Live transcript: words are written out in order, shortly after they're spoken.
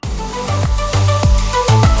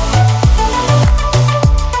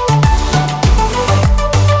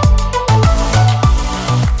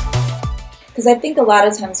Because I think a lot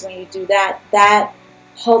of times when you do that, that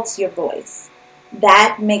halts your voice.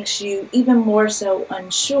 That makes you even more so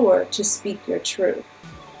unsure to speak your truth.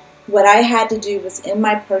 What I had to do was, in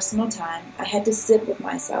my personal time, I had to sit with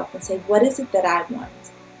myself and say, what is it that I want?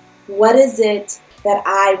 What is it that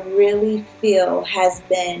I really feel has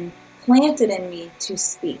been planted in me to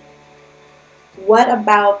speak? What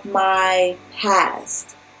about my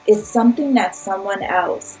past is something that someone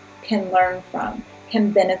else can learn from,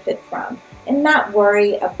 can benefit from, and not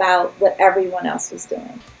worry about what everyone else was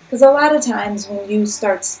doing? Because a lot of times when you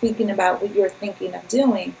start speaking about what you're thinking of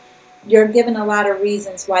doing, you're given a lot of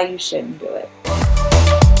reasons why you shouldn't do it.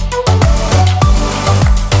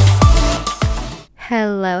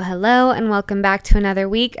 Hello, and welcome back to another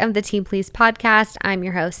week of the Tea Please podcast. I'm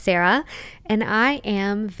your host, Sarah, and I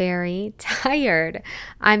am very tired.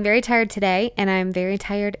 I'm very tired today, and I'm very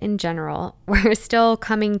tired in general. We're still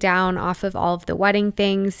coming down off of all of the wedding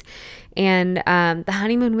things, and the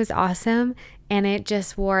honeymoon was awesome, and it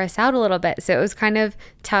just wore us out a little bit. So it was kind of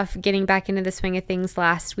tough getting back into the swing of things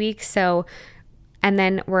last week. And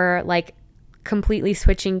then we're completely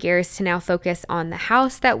switching gears to now focus on the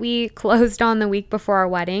house that we closed on the week before our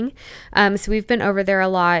wedding. So we've been over there a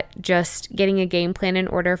lot, just getting a game plan in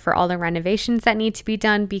order for all the renovations that need to be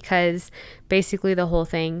done, because basically the whole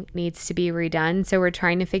thing needs to be redone. So we're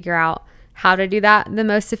trying to figure out how to do that the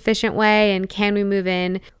most efficient way, and can we move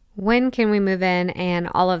in? When can we move in? And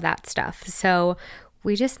all of that stuff. So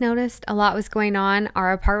we just noticed a lot was going on.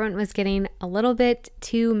 Our apartment was getting a little bit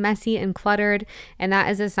too messy and cluttered, and that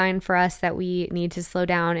is a sign for us that we need to slow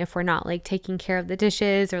down. If we're not taking care of the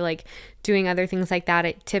dishes or doing other things like that,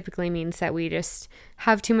 it typically means that we just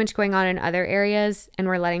have too much going on in other areas and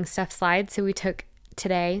we're letting stuff slide. So we took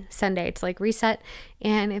today, Sunday, to reset,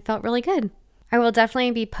 and it felt really good. I will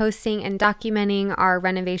definitely be posting and documenting our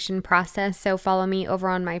renovation process, so follow me over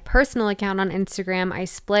on my personal account on Instagram. I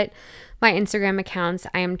split my Instagram accounts.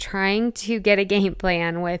 I am trying to get a game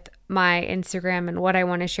plan with my Instagram and what I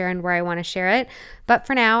want to share and where I want to share it. But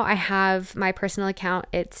for now, I have my personal account.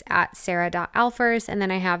 It's at sarah.alfers. And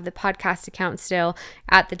then I have the podcast account still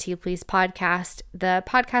at the Tea Please podcast. The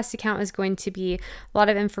podcast account is going to be a lot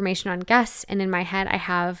of information on guests. And in my head, I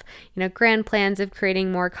have, grand plans of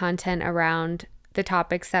creating more content around the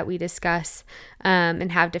topics that we discuss,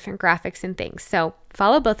 and have different graphics and things. So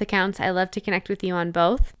follow both accounts. I love to connect with you on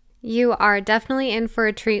both. You are definitely in for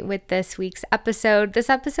a treat with this week's episode.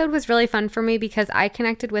 This episode was really fun for me because I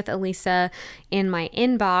connected with Elisa in my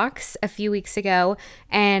inbox a few weeks ago,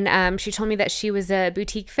 and she told me that she was a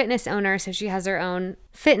boutique fitness owner, so she has her own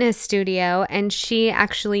fitness studio, and she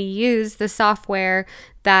actually used the software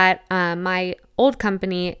that my old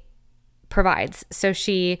company provides. So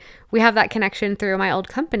we have that connection through my old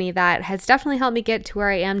company that has definitely helped me get to where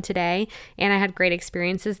I am today, and I had great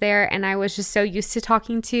experiences there. And I was just so used to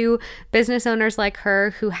talking to business owners like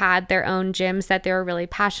her who had their own gyms that they were really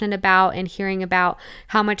passionate about, and hearing about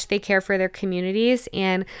how much they care for their communities.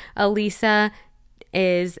 And Elisa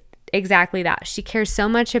is exactly that. She cares so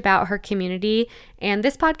much about her community, and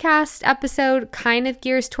this podcast episode kind of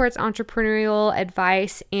gears towards entrepreneurial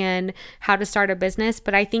advice and how to start a business,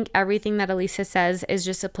 but I think everything that Elisa says is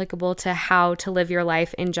just applicable to how to live your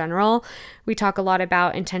life in general. We talk a lot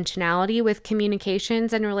about intentionality with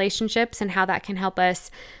communications and relationships, and how that can help us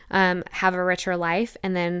have a richer life,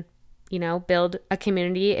 and then build a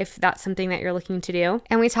community if that's something that you're looking to do.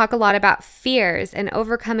 And we talk a lot about fears and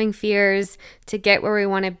overcoming fears to get where we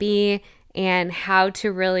want to be, and how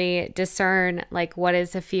to really discern what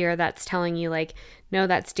is a fear that's telling you no,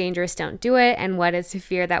 that's dangerous, don't do it, and what is a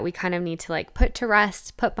fear that we kind of need to put to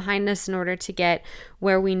rest, put behind us in order to get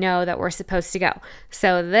where we know that we're supposed to go.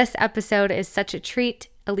 So this episode is such a treat.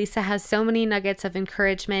 Elisa has so many nuggets of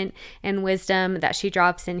encouragement and wisdom that she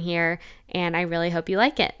drops in here, and I really hope you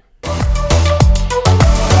like it.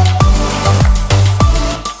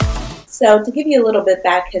 So to give you a little bit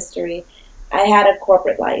back history, I had a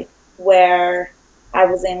corporate life where I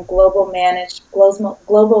was in global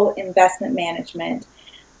investment management,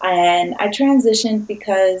 and I transitioned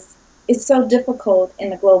because it's so difficult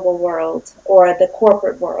in the global world or the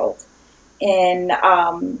corporate world, and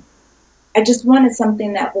I just wanted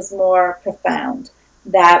something that was more profound,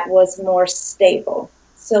 that was more stable.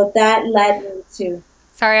 So that led me to...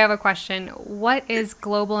 Sorry, I have a question. What is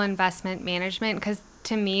global investment management? Because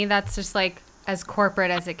to me, that's just as corporate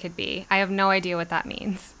as it could be. I have no idea what that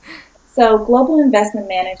means. So global investment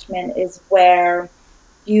management is where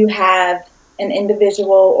you have an individual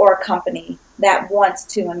or a company that wants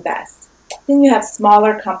to invest. Then you have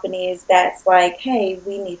smaller companies that's hey,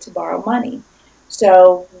 we need to borrow money.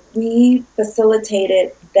 So we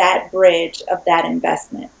facilitated that bridge of that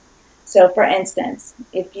investment. So for instance,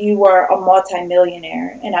 if you were a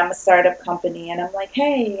multimillionaire and I'm a startup company and I'm like,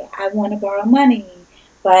 hey, I want to borrow money,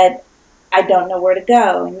 but I don't know where to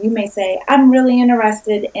go. And you may say, I'm really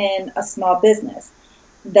interested in a small business.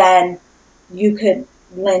 Then you could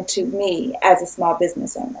lend to me as a small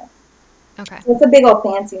business owner. Okay. So it's a big old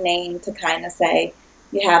fancy name to kind of say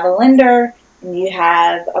you have a lender and you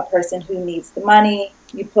have a person who needs the money.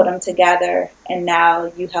 You put them together and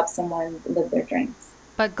now you help someone live their dreams.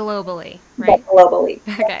 But globally, But right? globally.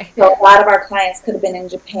 Okay. So a lot of our clients could have been in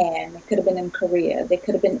Japan, they could have been in Korea, they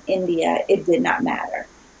could have been India. It did not matter.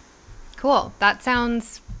 Cool. That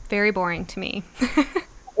sounds very boring to me. It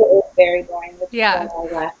was very boring, which is Yeah. why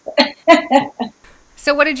I left.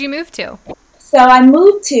 So what did you move to? So I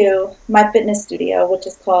moved to my fitness studio, which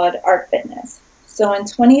is called Art Fitness. So in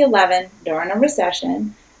 2011, during a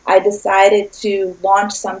recession, I decided to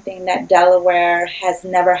launch something that Delaware has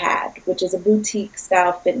never had, which is a boutique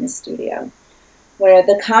style fitness studio, where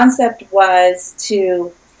the concept was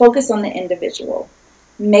to focus on the individual,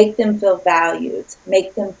 make them feel valued,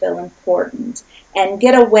 make them feel important, and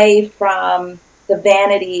get away from the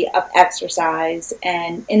vanity of exercise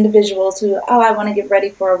and individuals who, oh, I want to get ready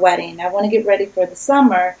for a wedding, I want to get ready for the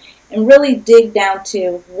summer, and really dig down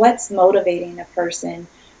to what's motivating a person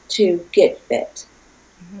to get fit.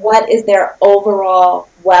 What is their overall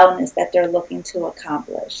wellness that they're looking to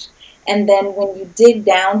accomplish? And then when you dig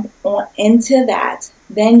down into that,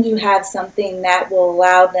 then you have something that will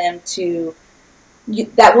allow them to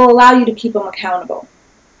that will allow you to keep them accountable.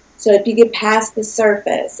 So if you get past the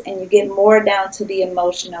surface and you get more down to the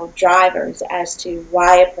emotional drivers as to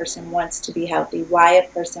why a person wants to be healthy, why a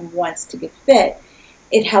person wants to get fit,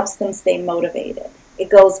 it helps them stay motivated. It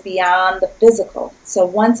goes beyond the physical. So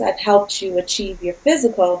once I've helped you achieve your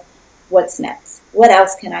physical, what's next? What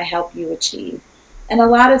else can I help you achieve? And a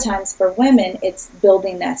lot of times for women, it's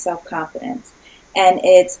building that self-confidence. And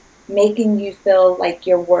it's making you feel like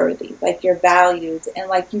you're worthy, like you're valued, and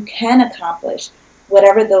like you can accomplish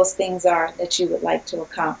whatever those things are that you would like to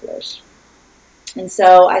accomplish. And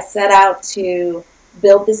so I set out to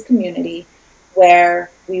build this community where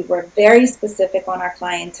we were very specific on our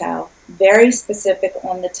clientele, very specific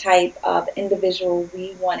on the type of individual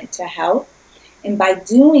we wanted to help. And by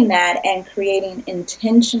doing that and creating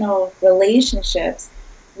intentional relationships,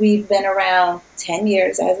 we've been around 10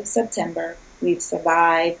 years as of September. We've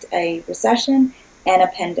survived a recession and a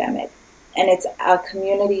pandemic. And it's a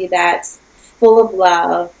community that's full of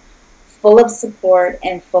love, full of support,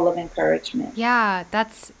 and full of encouragement. Yeah,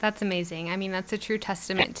 that's amazing. I mean, that's a true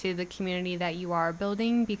testament to the community that you are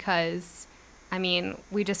building because I mean,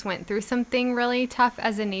 we just went through something really tough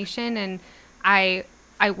as a nation and I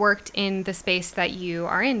worked in the space that you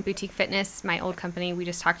are in, boutique fitness, my old company. We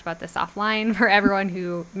just talked about this offline for everyone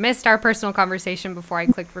who missed our personal conversation before I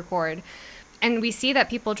clicked record. And we see that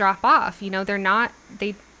people drop off. You know, they're not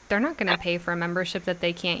going to pay for a membership that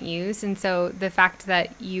they can't use. And so the fact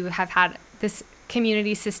that you have had this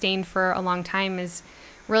community sustained for a long time is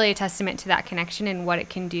really a testament to that connection and what it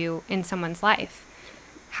can do in someone's life.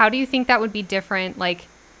 How do you think that would be different? Like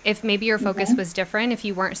if maybe your focus was different, if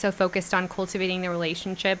you weren't so focused on cultivating the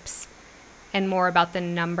relationships and more about the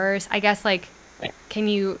numbers, I guess like, can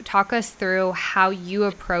you talk us through how you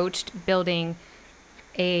approached building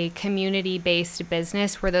a community-based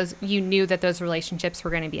business where you knew that those relationships were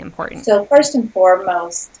going to be important? So first and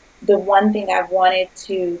foremost, the one thing I wanted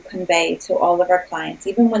to convey to all of our clients,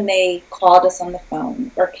 even when they called us on the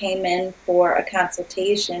phone or came in for a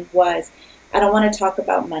consultation, was I don't want to talk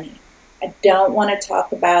about money. I don't want to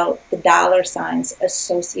talk about the dollar signs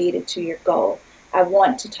associated to your goal. I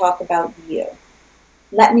want to talk about you.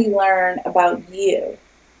 Let me learn about you,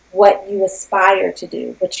 what you aspire to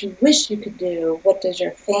do, what you wish you could do, what does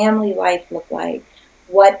your family life look like,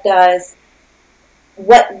 what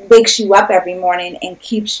wakes you up every morning and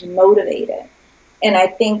keeps you motivated. And I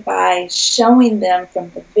think by showing them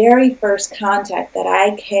from the very first contact that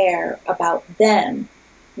I care about them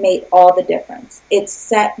made all the difference. It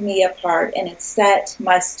set me apart and it set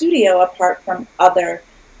my studio apart from other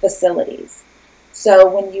facilities. So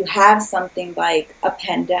when you have something like a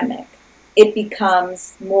pandemic, it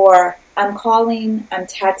becomes more, I'm calling, I'm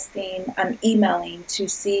texting, I'm emailing to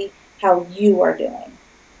see how you are doing,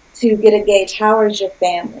 to get a gauge, how is your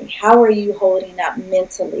family? How are you holding up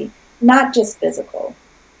mentally, not just physical?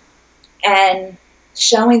 And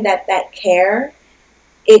showing that care,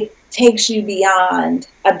 it takes you beyond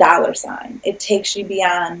a dollar sign. It takes you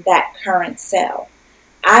beyond that current sale.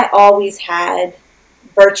 I always had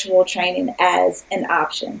virtual training as an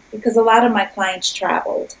option because a lot of my clients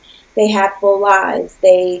traveled. They have full lives.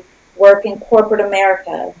 They work in corporate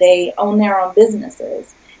America. They own their own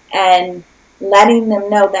businesses. and letting them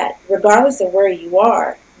know that regardless of where you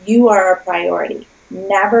are a priority.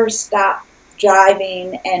 Never stop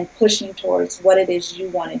driving and pushing towards what it is you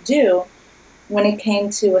want to do. When it came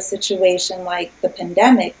to a situation like the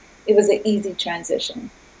pandemic, it was an easy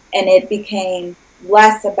transition. And it became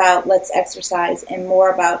less about let's exercise and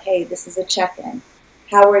more about, hey, this is a check-in.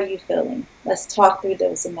 How are you feeling? Let's talk through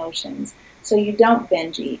those emotions. So you don't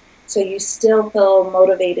binge eat. So you still feel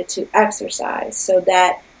motivated to exercise so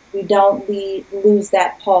that we don't lose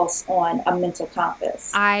that pulse on a mental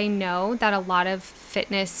compass. I know that a lot of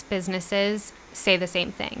fitness businesses say the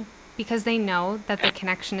same thing because they know that the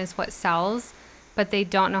connection is what sells, but they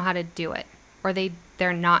don't know how to do it, or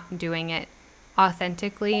they're not doing it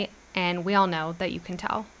authentically, and we all know that you can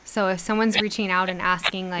tell. So if someone's reaching out and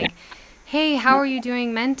asking like, hey, how are you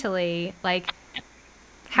doing mentally? Like,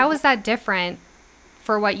 how is that different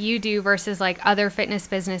for what you do versus like other fitness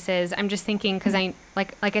businesses? I'm just thinking because I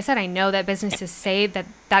like I said, I know that businesses say that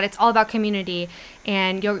it's all about community,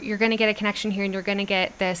 and you're going to get a connection here, and you're going to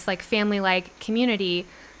get this like family-like community,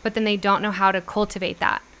 but then they don't know how to cultivate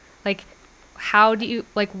that. Like, how do you,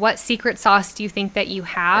 like, what secret sauce do you think that you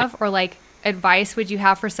have, or like advice would you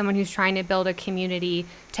have for someone who's trying to build a community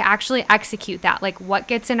to actually execute that? Like, what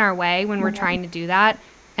gets in our way when we're trying to do that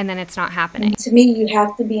and then it's not happening? To me, you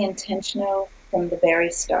have to be intentional from the very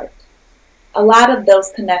start. A lot of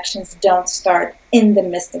those connections don't start in the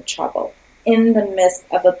midst of trouble, in the midst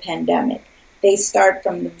of a pandemic. They start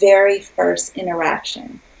from the very first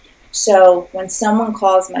interaction. So when someone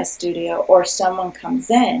calls my studio or someone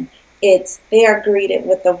comes in, they are greeted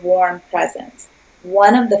with a warm presence.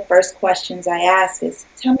 One of the first questions I ask is,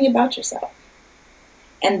 tell me about yourself.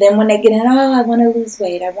 And then when they get in, oh, I want to lose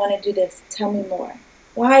weight, I want to do this, tell me more.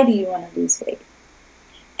 Why do you want to lose weight?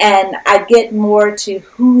 And I get more to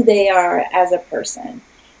who they are as a person.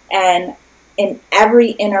 And in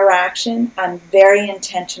every interaction, I'm very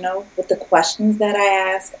intentional with the questions that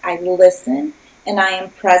I ask. I listen and I am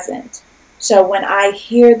present. So when I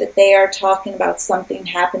hear that they are talking about something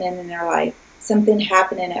happening in their life, something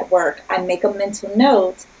happening at work, I make a mental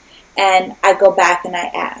note and I go back and I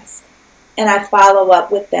ask. And I follow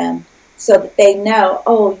up with them so that they know,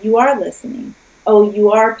 oh, you are listening. Oh,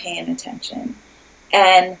 you are paying attention.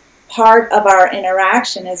 And part of our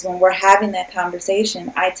interaction is when we're having that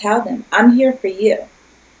conversation, I tell them, I'm here for you.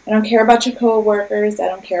 I don't care about your coworkers. I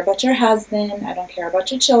don't care about your husband. I don't care about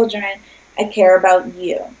your children. I care about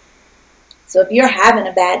you. So if you're having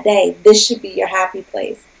a bad day, this should be your happy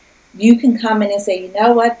place. You can come in and say, you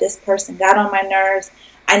know what, this person got on my nerves.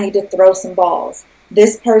 I need to throw some balls.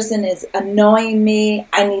 This person is annoying me.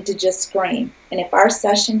 I need to just scream. And if our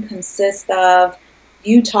session consists of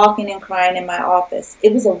you talking and crying in my office,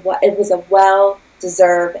 it was a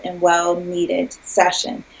well-deserved and well-needed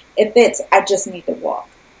session. If it's, I just need to walk.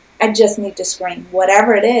 I just need to scream.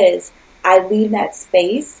 Whatever it is, I leave that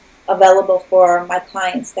space available for my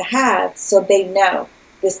clients to have so they know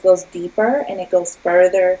this goes deeper and it goes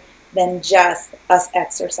further than just us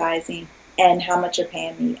exercising and how much you're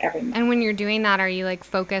paying me every month. And when you're doing that, are you like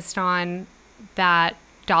focused on that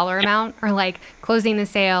dollar amount, or like closing the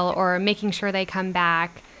sale, or making sure they come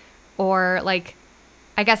back, or like,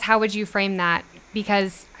 I guess, how would you frame that?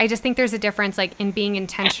 Because I just think there's a difference like in being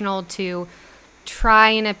intentional to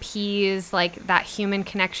try and appease like that human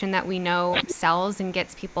connection that we know sells and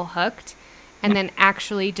gets people hooked, and then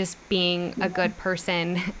actually just being a good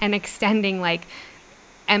person and extending like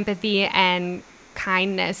empathy and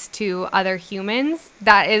kindness to other humans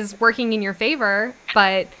that is working in your favor,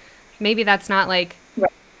 but maybe that's not like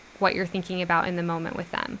what you're thinking about in the moment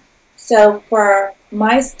with them. So for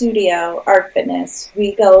my studio, Art Fitness,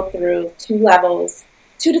 we go through 2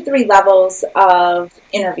 to 3 levels of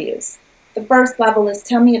interviews. The first level is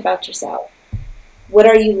tell me about yourself. What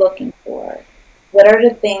are you looking for? What are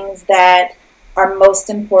the things that are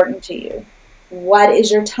most important to you? What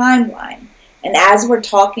is your timeline? And as we're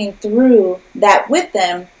talking through that with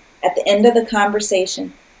them, at the end of the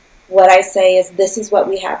conversation, what I say is, this is what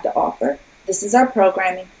we have to offer. This is our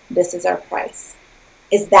programming. This is our price.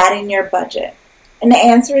 Is that in your budget? And the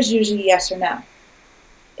answer is usually yes or no.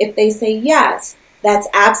 If they say yes, that's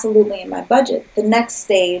absolutely in my budget. The next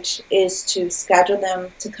stage is to schedule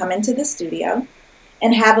them to come into the studio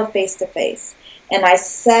and have a face-to-face. And I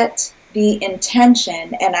set the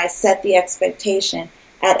intention and I set the expectation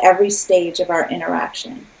at every stage of our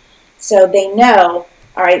interaction. So they know,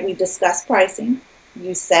 all right, we discussed pricing.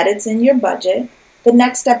 You said it's in your budget. The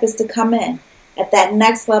next step is to come in. At that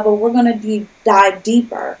next level, we're going to dive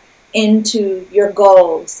deeper into your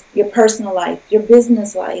goals, your personal life, your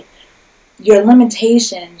business life, your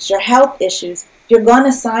limitations, your health issues. You're going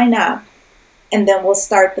to sign up And then we'll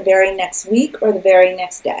start the very next week or the very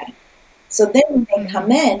next day. So then when they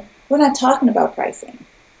come in, we're not talking about pricing.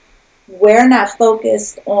 We're not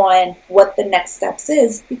focused on what the next steps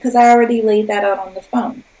is because I already laid that out on the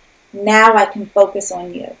phone. Now I can focus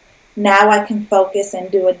on you. Now I can focus and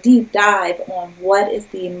do a deep dive on what is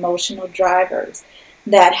the emotional drivers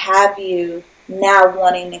that have you now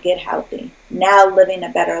wanting to get healthy, now living a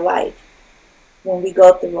better life. When we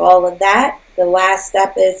go through all of that, the last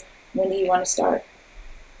step is, when do you want to start?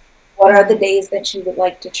 What are the days that you would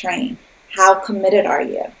like to train? How committed are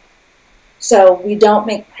you? So we don't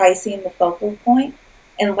make pricing the focal point.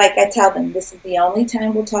 And like I tell them, this is the only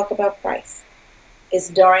time we'll talk about price, is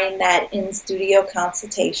during that in-studio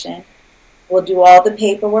consultation. We'll do all the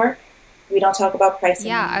paperwork. We don't talk about pricing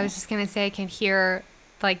Yeah, anymore. I was just going to say, I can hear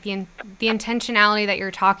like the intentionality that you're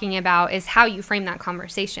talking about is how you frame that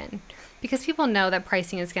conversation. Because people know that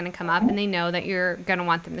pricing is going to come up and they know that you're going to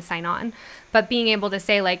want them to sign on. But being able to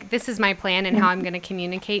say, like, this is my plan and how I'm going to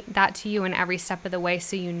communicate that to you in every step of the way,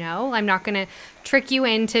 so you know. I'm not going to trick you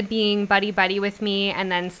into being buddy-buddy with me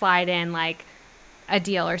and then slide in, like, a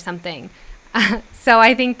deal or something. So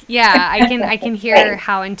I think, yeah, I can hear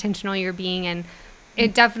how intentional you're being. And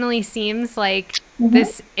it definitely seems like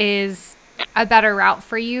this is a better route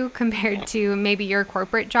for you compared to maybe your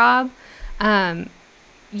corporate job.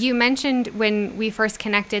 You mentioned when we first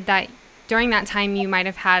connected that during that time you might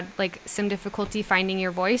have had like some difficulty finding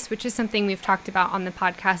your voice, which is something we've talked about on the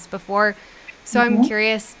podcast before. So I'm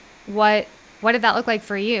curious, what did that look like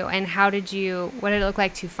for you, and what did it look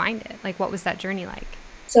like to find it? Like, what was that journey like?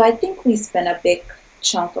 So I think we spent a big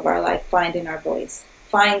chunk of our life finding our voice,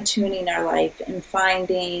 fine-tuning our life, and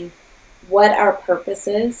finding what our purpose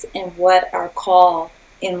is and what our call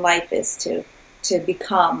in life is to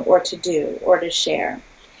become or to do or to share.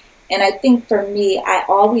 And I think for me, I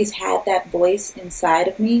always had that voice inside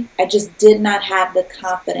of me. I just did not have the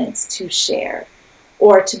confidence to share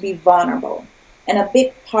or to be vulnerable. And a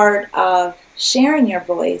big part of sharing your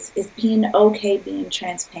voice is being okay being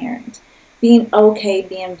transparent, being okay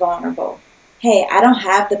being vulnerable. Hey, I don't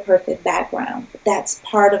have the perfect background, but that's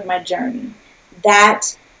part of my journey.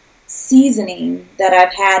 That seasoning that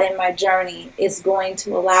I've had in my journey is going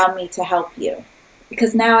to allow me to help you,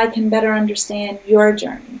 because now I can better understand your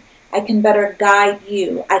journey. I can better guide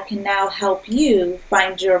you. I can now help you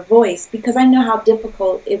find your voice, because I know how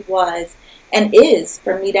difficult it was and is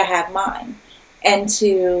for me to have mine, and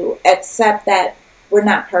to accept that we're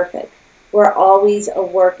not perfect. We're always a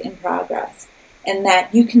work in progress, and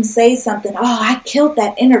that you can say something, oh, I killed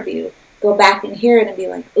that interview. Go back and hear it and be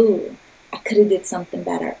like, ooh, I could have did something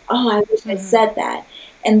better. Oh, I wish I said that.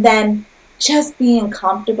 And then just being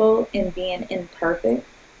comfortable in being imperfect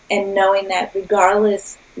and knowing that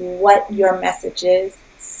regardless what your message is,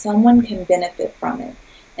 someone can benefit from it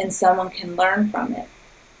and someone can learn from it.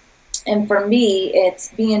 And for me,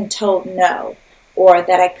 it's being told no, or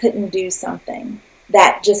that I couldn't do something,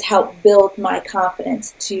 that just helped build my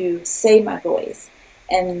confidence to say my voice.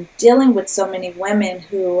 And dealing with so many women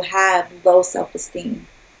who have low self-esteem,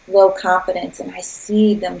 low confidence, and I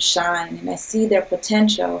see them shine and I see their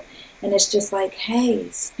potential, and it's just like, hey,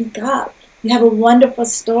 speak up. You have a wonderful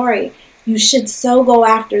story. You should so go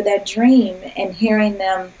after that dream. And hearing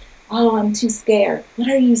them, oh, I'm too scared. What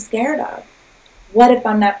are you scared of? What if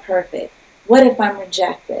I'm not perfect? What if I'm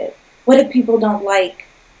rejected? What if people don't like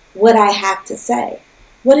what I have to say?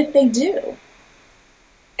 What if they do?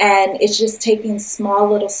 And it's just taking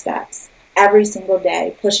small little steps every single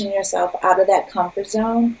day, pushing yourself out of that comfort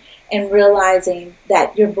zone and realizing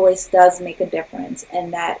that your voice does make a difference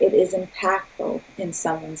and that it is impactful in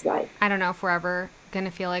someone's life. I don't know if we're ever going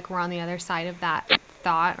to feel like we're on the other side of that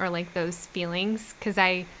thought or like those feelings, because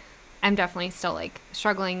I'm definitely still like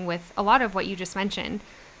struggling with a lot of what you just mentioned.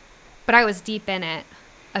 But I was deep in it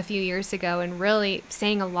a few years ago and really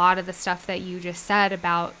saying a lot of the stuff that you just said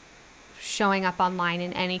about showing up online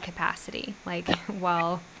in any capacity. Like,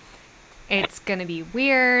 well, it's going to be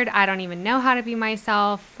weird. I don't even know how to be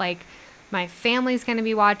myself. Like, my family's going to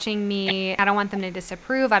be watching me. I don't want them to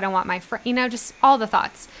disapprove. I don't want my just all the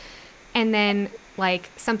thoughts. And then, like,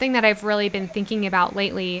 something that I've really been thinking about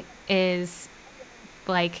lately is,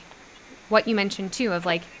 like, what you mentioned, too, of,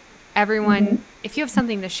 like, everyone, if you have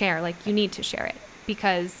something to share, like, you need to share it.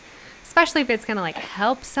 Because especially if it's going to, like,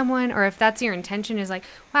 help someone, or if that's your intention is like,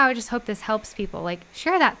 wow, I just hope this helps people, like,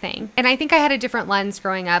 share that thing. And I think I had a different lens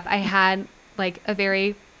growing up. I had, like, a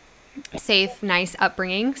very safe, nice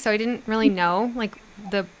upbringing. So I didn't really know, like,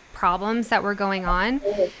 the problems that were going on.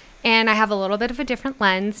 And I have a little bit of a different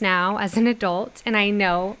lens now as an adult, and I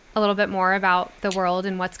know a little bit more about the world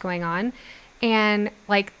and what's going on. And,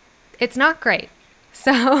 like, it's not great.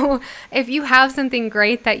 So if you have something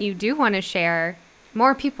great that you do want to share,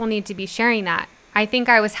 more people need to be sharing that. I think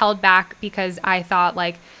I was held back because I thought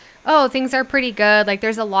like, oh, things are pretty good. Like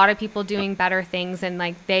there's a lot of people doing better things and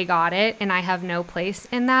like they got it and I have no place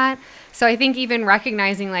in that. So I think even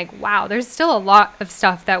recognizing like, wow, there's still a lot of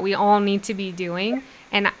stuff that we all need to be doing.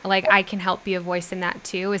 And like I can help be a voice in that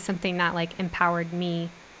too is something that like empowered me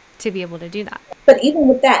to be able to do that. But even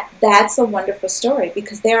with that, that's a wonderful story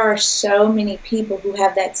because there are so many people who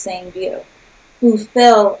have that same view, who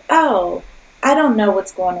feel, oh, I don't know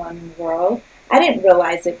what's going on in the world. I didn't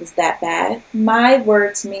realize it was that bad. My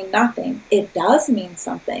words mean nothing. It does mean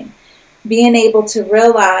something. Being able to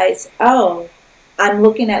realize, oh, I'm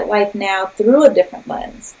looking at life now through a different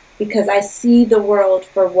lens because I see the world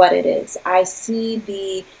for what it is. I see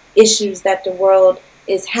the issues that the world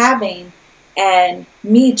is having, and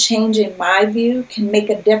me changing my view can make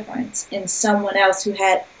a difference in someone else who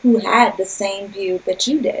had the same view that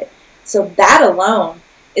you did. So that alone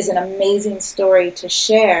is an amazing story to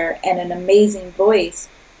share and an amazing voice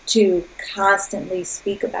to constantly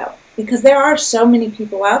speak about. Because there are so many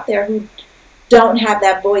people out there who don't have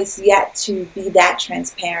that voice yet to be that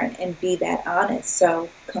transparent and be that honest. So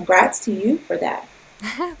congrats to you for that.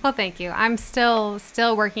 Well, thank you. I'm still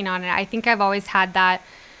working on it. I think I've always had that,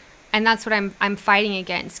 and that's what I'm fighting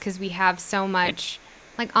against because we have so much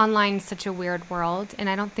like online is such a weird world, and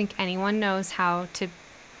I don't think anyone knows how to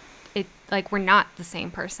it like we're not the same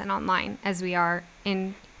person online as we are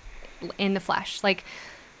in the flesh. Like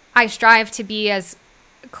I strive to be as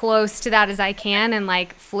close to that as I can and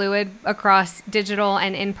like fluid across digital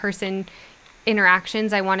and in-person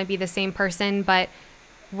interactions. I want to be the same person, but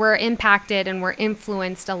we're impacted and we're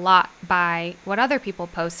influenced a lot by what other people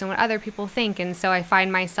post and what other people think. And so I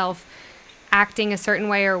find myself acting a certain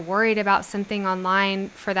way or worried about something online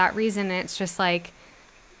for that reason. And it's just like,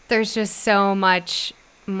 there's just so much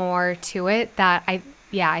more to it that I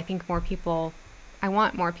think I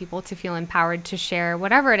want more people to feel empowered to share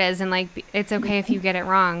whatever it is. And like, it's okay if you get it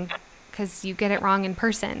wrong because you get it wrong in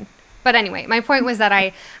person. But anyway, my point was that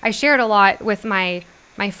I shared a lot with my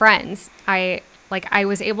friends. I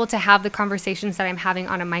was able to have the conversations that I'm having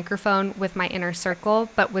on a microphone with my inner circle,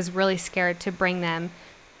 but was really scared to bring them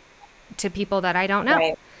to people that I don't know.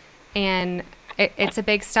 Right. And it's a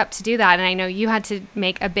big step to do that. And I know you had to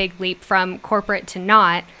make a big leap from corporate to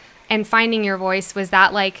not. And finding your voice, was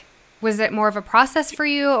it more of a process for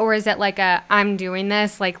you, or is it like I'm doing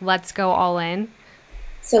this, like, let's go all in?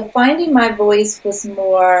 So finding my voice was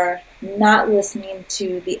more not listening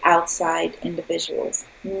to the outside individuals,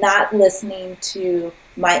 not listening to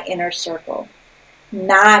my inner circle,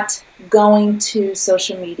 not going to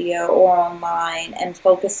social media or online and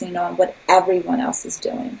focusing on what everyone else is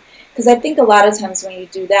doing. Because I think a lot of times when you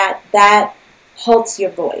do that, that halts your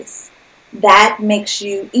voice. That makes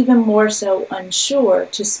you even more so unsure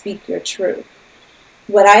to speak your truth.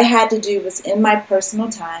 What I had to do was, in my personal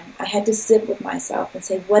time, I had to sit with myself and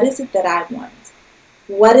say, what is it that I want?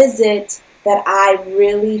 What is it that I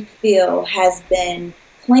really feel has been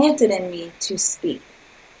planted in me to speak?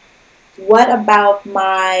 What about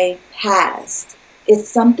my past is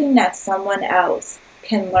something that someone else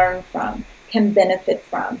can learn from, can benefit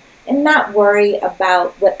from, and not worry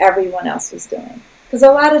about what everyone else was doing? Because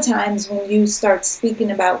a lot of times when you start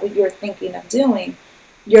speaking about what you're thinking of doing,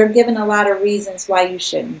 you're given a lot of reasons why you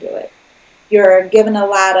shouldn't do it. You're given a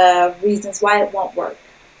lot of reasons why it won't work.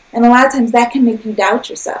 And a lot of times that can make you doubt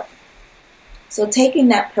yourself. So taking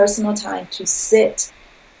that personal time to sit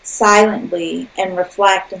silently and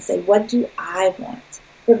reflect and say, what do I want?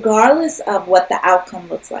 Regardless of what the outcome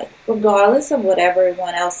looks like, regardless of what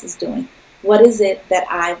everyone else is doing, what is it that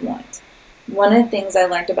I want? One of the things I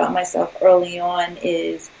learned about myself early on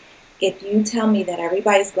is, if you tell me that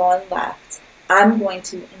everybody's going left, I'm going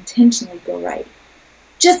to intentionally go right.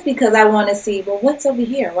 Just because I want to see, well, what's over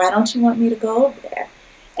here? Why don't you want me to go over there?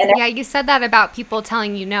 And yeah, you said that about people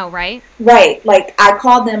telling you no, right? Right. Like, I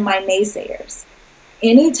call them my naysayers.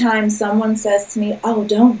 Anytime someone says to me, oh,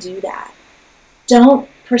 don't do that. Don't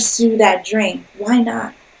pursue that dream. Why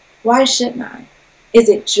not? Why shouldn't I? Is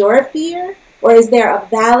it your fear, or is there a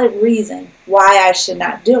valid reason why I should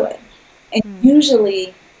not do it? And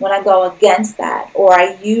usually when I go against that, or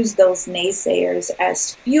I use those naysayers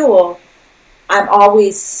as fuel, I'm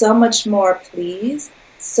always so much more pleased,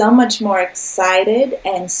 so much more excited,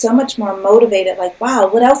 and so much more motivated. Like, wow,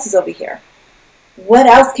 what else is over here? What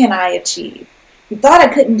else can I achieve? You thought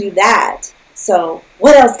I couldn't do that, so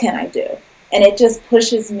what else can I do? And it just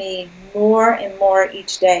pushes me more and more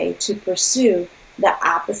each day to pursue the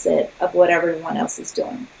opposite of what everyone else is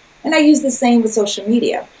doing. And I use the same with social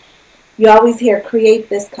media. You always hear, create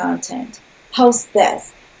this content, post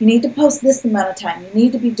this. You need to post this amount of time. You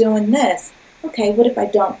need to be doing this. Okay, what if I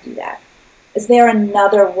don't do that? Is there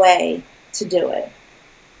another way to do it?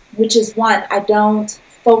 Which is one, I don't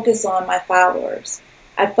focus on my followers.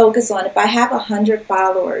 I focus on, if I have 100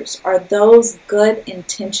 followers, are those good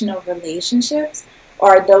intentional relationships,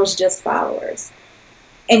 or are those just followers?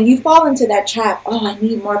 And you fall into that trap, oh, I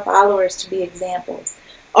need more followers to be examples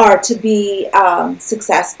or to be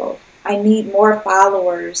successful. I need more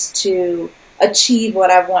followers to achieve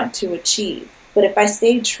what I want to achieve. But if I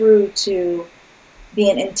stay true to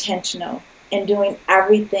being intentional and doing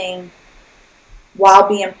everything while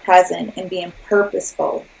being present and being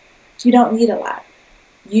purposeful, you don't need a lot.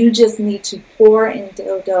 You just need to pour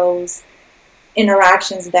into those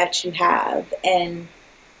interactions that you have and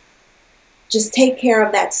just take care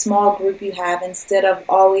of that small group you have instead of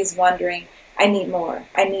always wondering, I need more,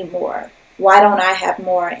 I need more. Why don't I have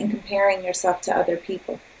more? And comparing yourself to other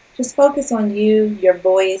people. Just focus on you, your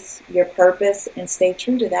voice, your purpose, and stay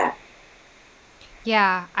true to that.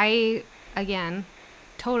 Yeah, I, again,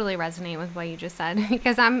 totally resonate with what you just said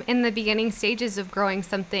because I'm in the beginning stages of growing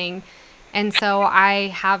something. And so I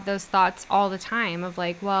have those thoughts all the time of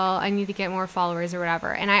like, well, I need to get more followers or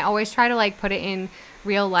whatever. And I always try to like put it in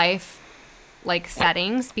real life like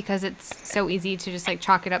settings because it's so easy to just like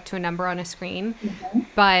chalk it up to a number on a screen. Mm-hmm.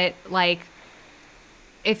 But like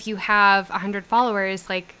if you have 100 followers,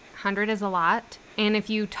 like 100 is a lot. And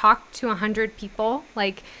if you talk to 100 people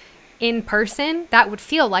like in person, that would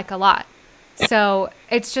feel like a lot. So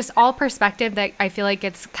it's just all perspective that I feel like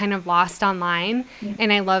gets kind of lost online. Mm-hmm.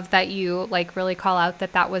 And I love that you like really call out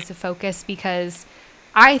that that was a focus because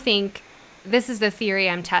I think this is the theory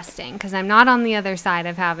I'm testing because I'm not on the other side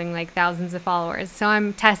of having like thousands of followers. So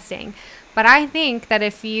I'm testing. But I think that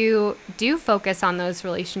if you do focus on those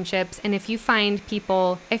relationships and if you find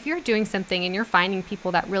people, if you're doing something and you're finding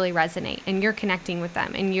people that really resonate and you're connecting with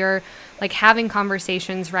them and you're like having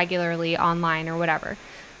conversations regularly online or whatever,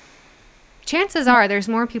 chances are there's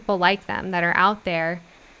more people like them that are out there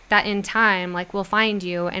that in time like will find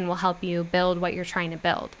you and will help you build what you're trying to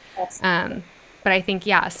build. But I think,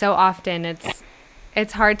 yeah, so often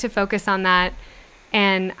it's hard to focus on that.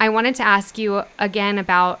 And I wanted to ask you again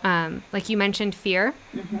about, like you mentioned fear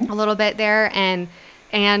a little bit there and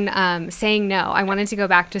saying no. I wanted to go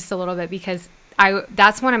back just a little bit because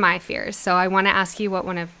that's one of my fears. So I want to ask you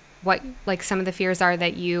what like some of the fears are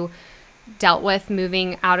that you dealt with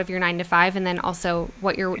moving out of your 9-to-5 and then also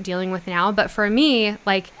what you're dealing with now. But for me,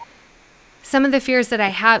 like some of the fears that I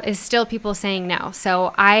have is still people saying no.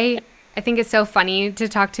 So I think it's so funny to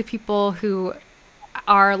talk to people who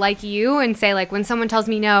are like you and say like when someone tells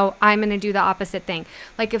me no, I'm going to do the opposite thing.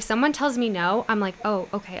 Like if someone tells me no, I'm like, oh,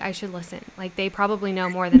 okay, I should listen. Like they probably know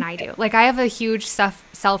more than I do. Like I have a huge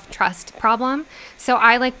self-trust problem. So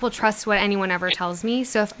I like will trust what anyone ever tells me.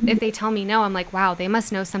 So if they tell me no, I'm like, wow, they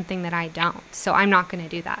must know something that I don't. So I'm not going to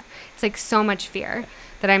do that. It's like so much fear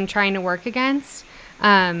that I'm trying to work against. So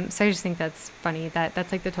I just think that's funny that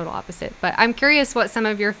that's like the total opposite. But I'm curious what some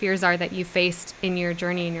of your fears are that you faced in your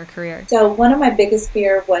journey in your career. So one of my biggest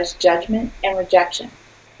fear was judgment and rejection.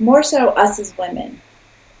 More so us as women.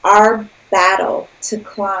 Our battle to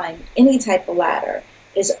climb any type of ladder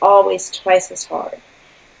is always twice as hard.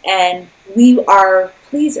 And we are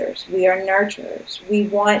pleasers. We are nurturers. We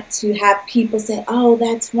want to have people say, oh,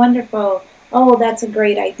 that's wonderful. Oh, that's a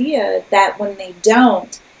great idea. That when they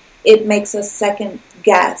don't, it makes us second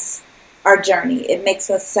guess our journey. It makes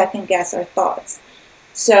us second guess our thoughts.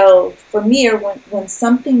 So for me, when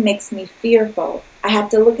something makes me fearful, I have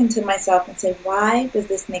to look into myself and say, why does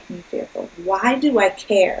this make me fearful? Why do I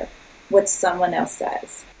care what someone else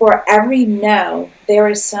says? For every no, there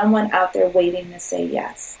is someone out there waiting to say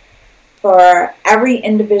yes. For every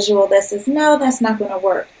individual that says, no, that's not going to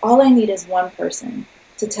work, all I need is one person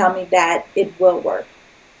to tell me that it will work.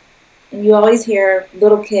 And you always hear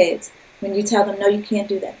little kids, when you tell them, no, you can't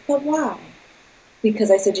do that. But why?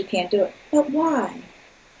 Because I said you can't do it. But why?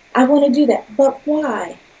 I want to do that. But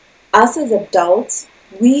why? Us as adults,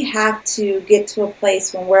 we have to get to a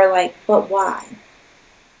place when we're like, but why?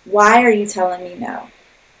 Why are you telling me no?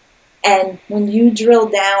 And when you drill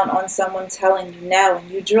down on someone telling you no,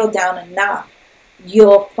 and you drill down enough,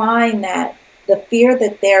 you'll find that the fear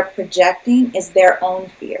that they're projecting is their own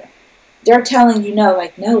fear. They're telling you no,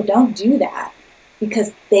 like, no, don't do that,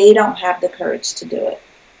 because they don't have the courage to do it.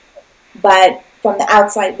 But from the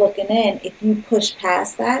outside looking in, if you push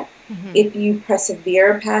past that, if you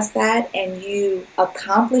persevere past that, and you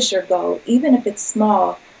accomplish your goal, even if it's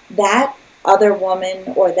small, that other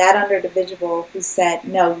woman or that other individual who said,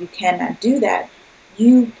 no, you cannot do that,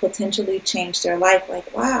 you potentially change their life.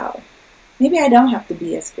 Like, wow, maybe I don't have to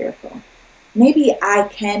be as fearful. maybe I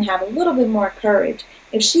can have a little bit more courage.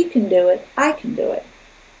 If she can do it, I can do it.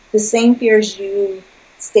 The same fears you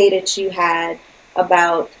stated you had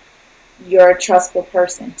about you're a trustful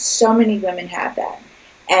person. So many women have that.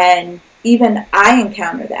 And even I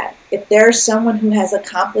encounter that. If there's someone who has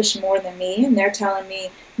accomplished more than me and they're telling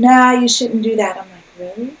me, nah, you shouldn't do that, I'm like,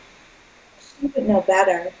 really? She would know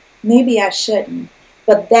better. Maybe I shouldn't.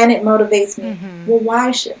 But then it motivates me, well,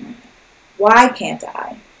 why shouldn't I? Why can't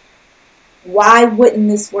I? Why wouldn't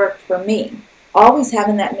this work for me? Always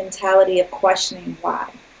having that mentality of questioning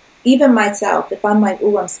why. Even myself, if I'm like,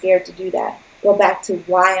 ooh, I'm scared to do that, go back to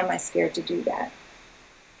why am I scared to do that?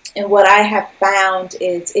 And what I have found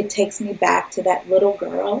is it takes me back to that little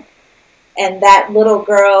girl, and that little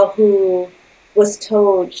girl who was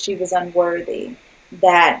told she was unworthy,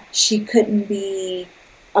 that she couldn't be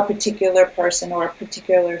a particular person or a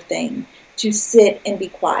particular thing, to sit and be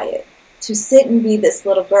quiet, to sit and be this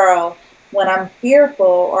little girl. When I'm fearful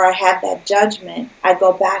or I have that judgment, I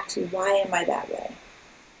go back to why am I that way?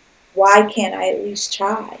 Why can't I at least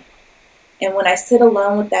try? And when I sit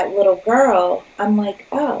alone with that little girl, I'm like,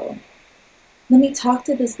 oh, let me talk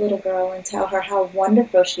to this little girl and tell her how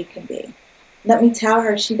wonderful she can be. Let me tell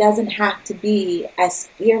her she doesn't have to be as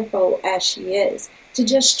fearful as she is, to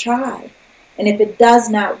just try. And if it does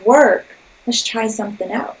not work, let's try something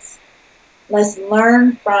else. Let's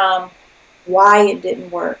learn from why it didn't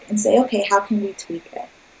work and say, okay, how can we tweak it?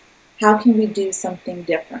 How can we do something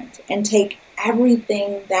different? And take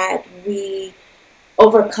everything that we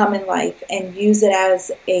overcome in life and use it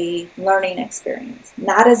as a learning experience,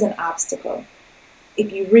 not as an obstacle.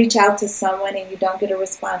 If you reach out to someone and you don't get a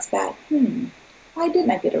response back, why didn't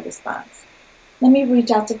I get a response? Let me reach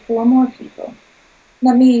out to 4 more people.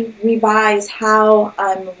 Let me revise how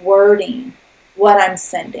I'm wording what I'm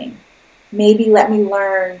sending. Maybe let me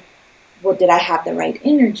learn, well, did I have the right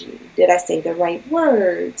energy? Did I say the right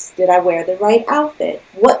words? Did I wear the right outfit?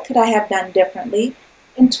 What could I have done differently?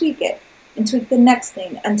 And tweak it. And tweak the next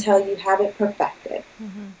thing until you have it perfected.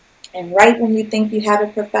 And right when you think you have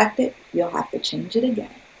it perfected, you'll have to change it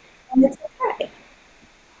again. And it's okay.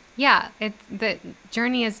 Yeah, the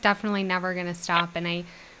journey is definitely never going to stop. And I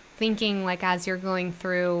thinking like as you're going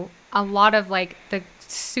through a lot of like the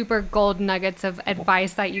super gold nuggets of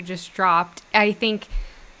advice that you just dropped, I think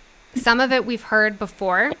some of it we've heard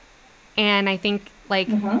before. And I think like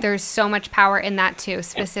there's so much power in that too,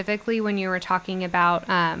 specifically when you were talking about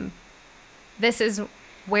this is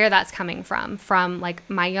where that's coming from like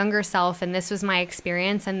my younger self, and this was my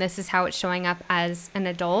experience, and this is how it's showing up as an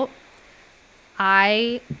adult.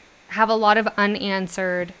 I have a lot of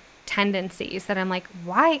unanswered tendencies that I'm like,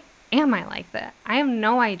 why am I like that? I have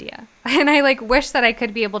no idea. And I like wish that I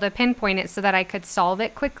could be able to pinpoint it so that I could solve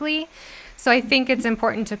it quickly. So I think it's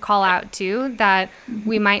important to call out too that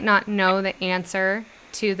we might not know the answer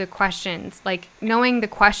to the questions. Like knowing the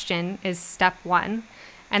question is step 1.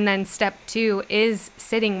 And then step 2 is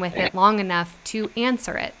sitting with it long enough to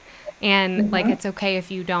answer it. And like, it's okay if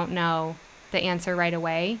you don't know the answer right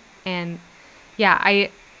away. And yeah, I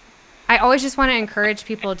always just want to encourage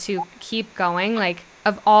people to keep going. Like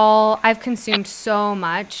I've consumed so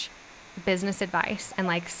much business advice and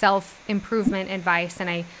like self-improvement advice.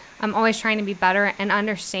 And I'm always trying to be better and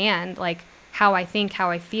understand like how I think,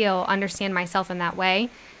 how I feel, understand myself in that way.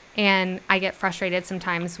 And I get frustrated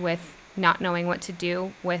sometimes with not knowing what to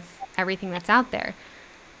do with everything that's out there.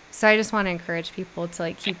 So I just want to encourage people to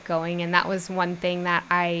like keep going. And that was one thing that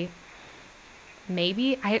I'm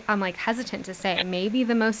like hesitant to say. Maybe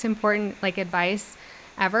the most important like advice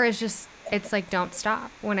ever is just, it's like, don't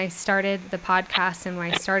stop. When I started the podcast and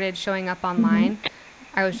when I started showing up online,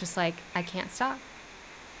 I was just like, I can't stop.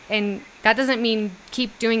 And that doesn't mean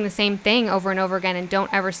keep doing the same thing over and over again and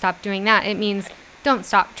don't ever stop doing that. It means don't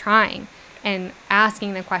stop trying and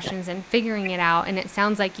asking the questions and figuring it out. And it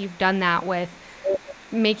sounds like you've done that with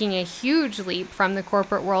making a huge leap from the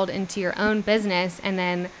corporate world into your own business, and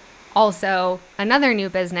then also another new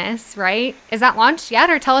business, right? Is that launched yet?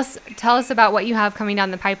 Or tell us about what you have coming down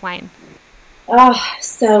the pipeline.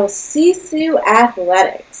 So Sisu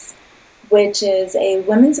Athletics, which is a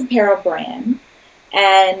women's apparel brand.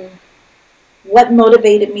 And what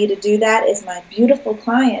motivated me to do that is my beautiful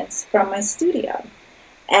clients from my studio.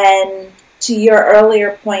 And to your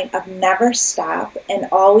earlier point of never stop and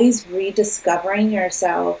always rediscovering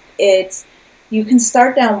yourself, you can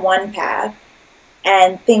start down one path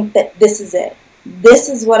and think that this is it. This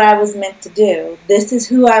is what I was meant to do. This is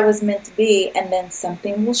who I was meant to be. And then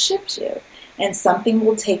something will shift you and something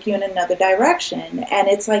will take you in another direction. And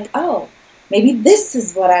it's like, oh, maybe this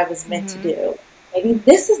is what I was meant to do. Maybe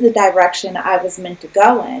this is the direction I was meant to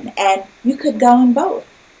go in. And you could go in both.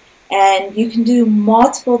 And you can do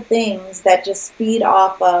multiple things that just feed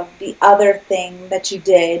off of the other thing that you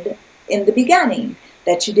did in the beginning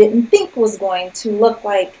that you didn't think was going to look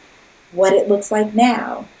like what it looks like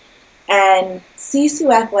now. And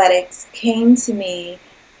Sisu Athletics came to me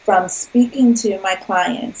from speaking to my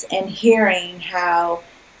clients and hearing how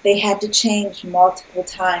they had to change multiple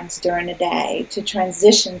times during the day to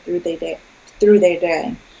transition through their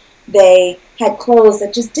day. They had clothes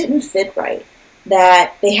that just didn't fit right,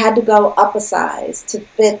 that they had to go up a size to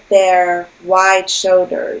fit their wide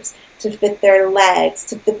shoulders, to fit their legs,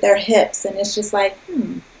 to fit their hips. And it's just like,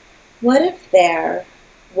 what if there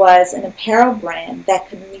was an apparel brand that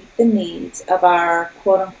could meet the needs of our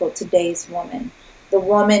quote-unquote today's woman, the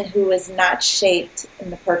woman who is not shaped in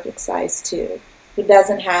the perfect size 2, who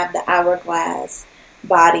doesn't have the hourglass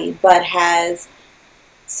body but has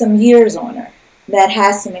some years on her, that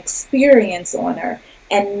has some experience on her,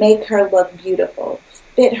 and make her look beautiful,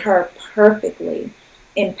 fit her perfectly,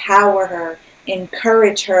 empower her,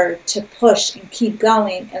 encourage her to push and keep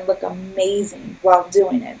going and look amazing while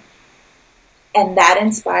doing it. And that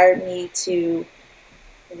inspired me to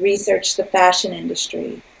research the fashion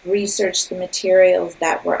industry, research the materials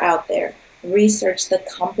that were out there, research the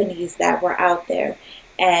companies that were out there,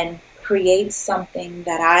 and create something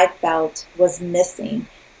that I felt was missing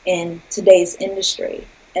in today's industry.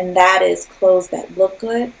 And that is clothes that look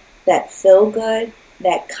good, that feel good,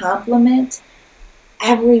 that complement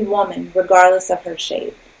every woman regardless of her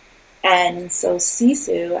shape. And so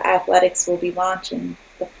Sisu Athletics will be launching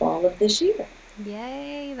the fall of this year.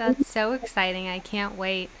 Yay, that's so exciting. I can't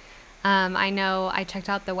wait. I know I checked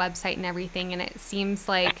out the website and everything, and it seems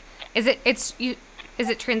like is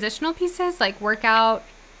it transitional pieces like workout,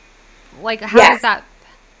 like how does that?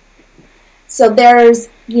 So there's,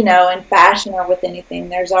 in fashion or with anything,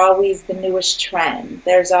 there's always the newest trend.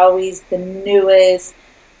 There's always the newest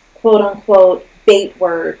quote unquote bait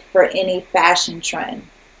word for any fashion trend.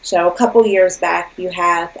 So a couple years back, you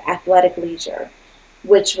have athletic leisure,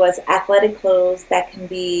 which was athletic clothes that can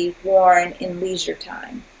be worn in leisure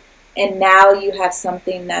time. And now you have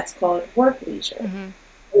something that's called work leisure,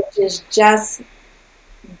 which is just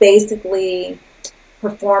basically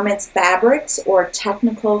performance fabrics or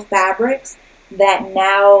technical fabrics that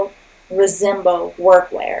now resemble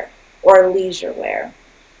workwear or leisure wear.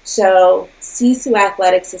 So Sisu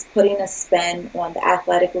Athletics is putting a spin on the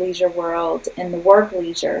athletic leisure world and the work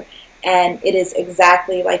leisure. And it is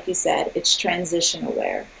exactly like you said, it's transitional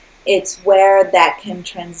wear. It's wear that can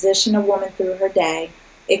transition a woman through her day.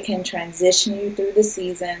 It can transition you through the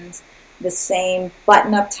seasons. The same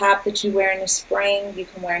button-up top that you wear in the spring, you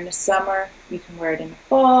can wear in the summer. You can wear it in the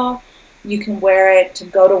fall. You can wear it to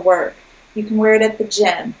go to work. You can wear it at the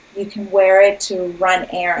gym. You can wear it to run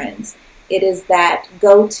errands. It is that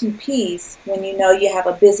go-to piece when you know you have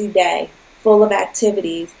a busy day full of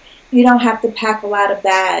activities. You don't have to pack a lot of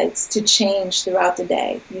bags to change throughout the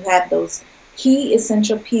day. You have those key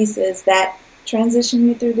essential pieces that transition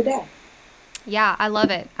you through the day. Yeah, I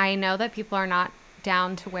love it. I know that people are not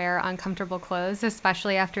down to wear uncomfortable clothes,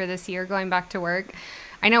 especially after this year going back to work.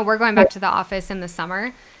 I know we're going back to the office in the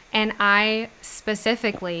summer, and I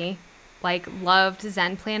specifically loved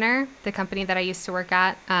Zen Planner, the company that I used to work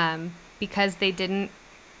at, because they didn't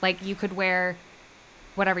you could wear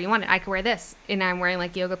whatever you wanted. I could wear this, and I'm wearing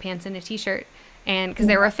yoga pants and a t-shirt, and because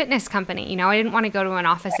they were a fitness company, I didn't want to go to an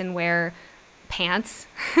office and wear pants.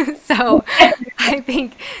 So I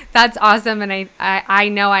think that's awesome. And I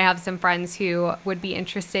know I have some friends who would be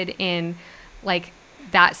interested in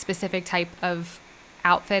that specific type of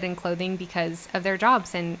outfit and clothing because of their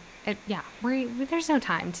jobs. And there's no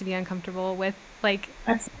time to be uncomfortable with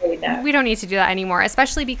Absolutely not. We don't need to do that anymore,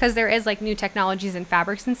 especially because there is new technologies and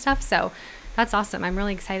fabrics and stuff. So that's awesome. I'm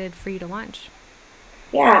really excited for you to launch.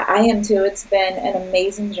 Yeah, I am too. It's been an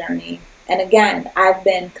amazing journey. And again, I've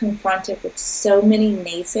been confronted with so many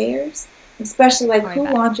naysayers, especially who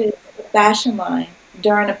launches a fashion line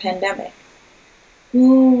during a pandemic?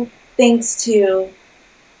 Who thinks to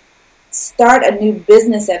start a new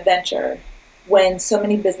business adventure when so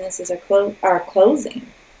many businesses are closing?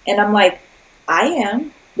 And I'm like, I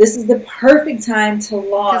am. This is the perfect time to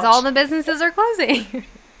launch. Because all the businesses are closing.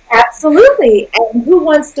 Absolutely. And who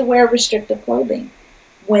wants to wear restrictive clothing?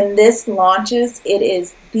 When this launches, it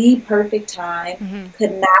is the perfect time.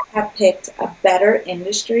 Could not have picked a better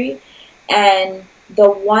industry. And the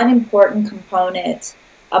one important component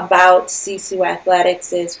about Sisu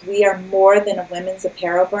Athletics is we are more than a women's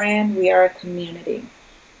apparel brand. We are a community.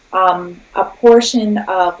 A portion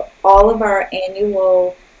of all of our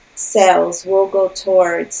annual sales will go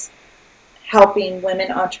towards helping women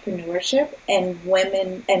entrepreneurship and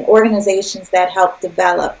women and organizations that help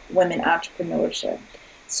develop women entrepreneurship.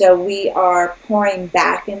 So we are pouring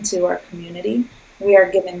back into our community. We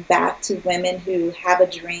are giving back to women who have a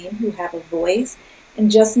dream, who have a voice,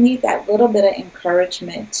 and just need that little bit of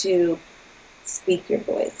encouragement to speak your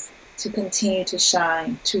voice, to continue to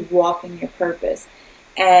shine, to walk in your purpose,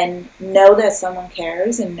 and know that someone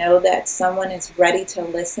cares and know that someone is ready to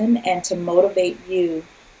listen and to motivate you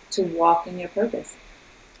to walk in your purpose.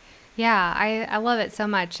 Yeah, I love it so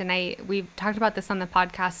much. And we've talked about this on the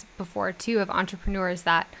podcast before too, of entrepreneurs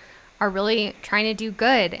that are really trying to do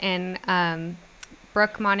good. And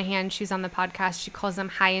Brooke Monahan, she's on the podcast, she calls them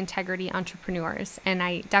high integrity entrepreneurs. And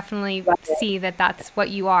I definitely see that that's what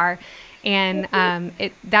you are. And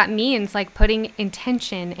that means like putting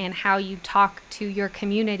intention in how you talk to your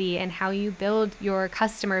community and how you build your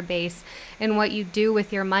customer base and what you do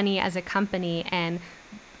with your money as a company, and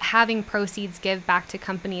having proceeds give back to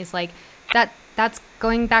companies like that. That's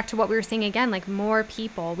going back to what we were saying again, like more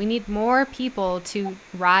people. We need more people to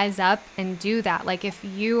rise up and do that. Like if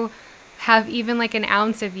you have even like an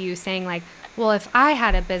ounce of you saying like, well, if I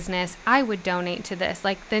had a business, I would donate to this,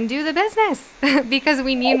 like then do the business because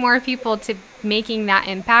we need more people to making that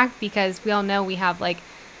impact, because we all know we have like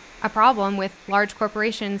a problem with large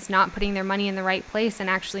corporations not putting their money in the right place and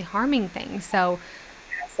actually harming things. So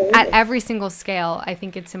at every single scale, I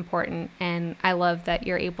think it's important, and I love that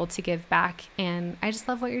you're able to give back, and I just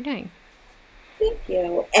love what you're doing. Thank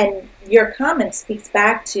you. And your comment speaks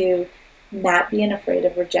back to not being afraid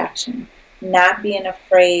of rejection, not being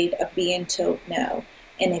afraid of being told no.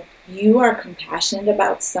 And if you are compassionate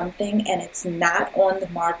about something and it's not on the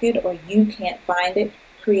market or you can't find it,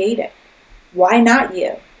 create it. Why not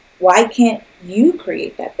you? Why can't you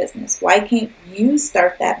create that business? Why can't you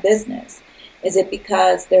start that business? Is it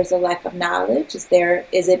because there's a lack of knowledge? Is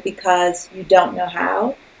it because you don't know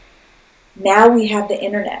how? Now we have the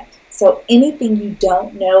internet. So anything you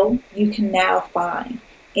don't know, you can now find.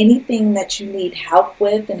 Anything that you need help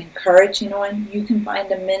with and encouraging on, you can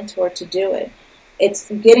find a mentor to do it. It's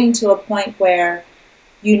getting to a point where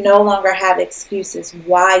you no longer have excuses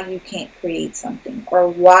why you can't create something or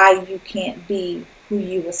why you can't be who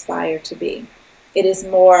you aspire to be. It is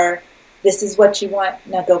more, this is what you want,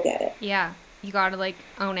 now go get it. Yeah. You got to like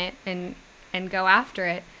own it and go after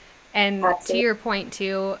it. And Absolutely. To your point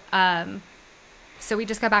too, so we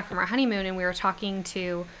just got back from our honeymoon and we were talking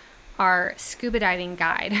to our scuba diving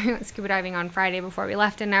guide. We went scuba diving on Friday before we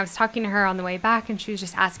left, and I was talking to her on the way back, and she was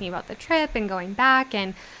just asking about the trip and going back,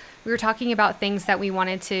 and we were talking about things that we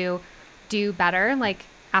wanted to do better, like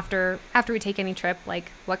after we take any trip,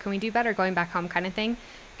 like what can we do better going back home kind of thing.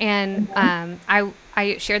 And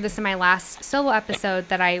I shared this in my last solo episode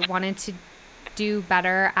that I wanted to do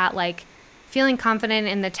better at like feeling confident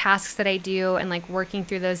in the tasks that I do and like working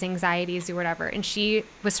through those anxieties or whatever. And she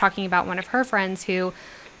was talking about one of her friends who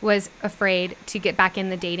was afraid to get back in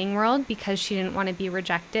the dating world because she didn't want to be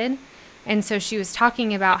rejected. And so she was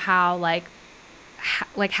talking about how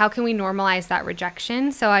how can we normalize that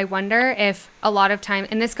rejection? So I wonder if a lot of time,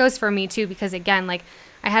 and this goes for me too, because again, like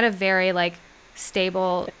I had a very like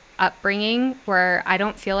stable upbringing where I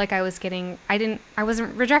don't feel like I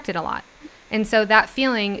wasn't rejected a lot. And so that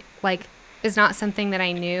feeling like is not something that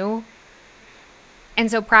I knew. And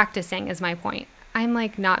so practicing is my point. I'm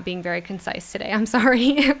like not being very concise today. I'm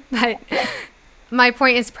sorry. But my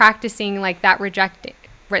point is practicing like that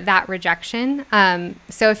rejection.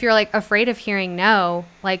 So if you're like afraid of hearing no,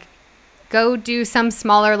 like go do some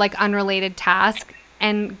smaller, like unrelated task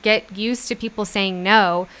and get used to people saying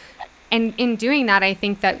no. And in doing that, I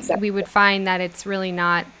think that we would find that it's really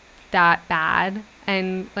not that bad.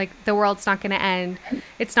 And like the world's not going to end.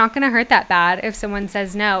 It's not going to hurt that bad if someone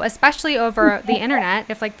says no, especially over the internet.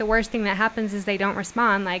 If like the worst thing that happens is they don't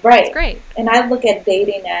respond, like right. That's great. And I look at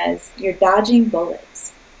dating as you're dodging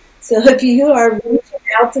bullets. So if you are reaching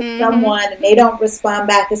out to someone and they don't respond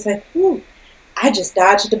back, it's like, whew, I just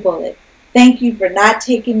dodged a bullet. Thank you for not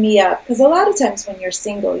taking me up. Because a lot of times when you're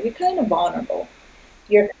single, you're kind of vulnerable.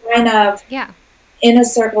 You're kind of in a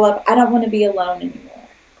circle of, I don't want to be alone anymore.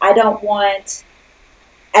 I don't want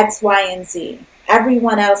X, Y, and Z.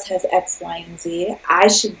 Everyone else has X, Y, and Z. I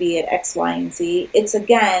should be at X, Y, and Z. It's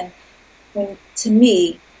again, to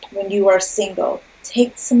me, when you are single,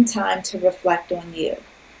 take some time to reflect on you.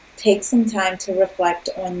 Take some time to reflect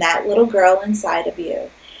on that little girl inside of you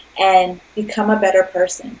and become a better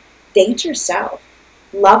person. Date yourself.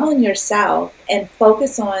 Love on yourself and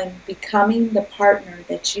focus on becoming the partner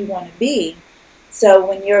that you want to be. So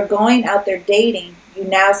when you're going out there dating, you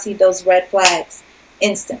now see those red flags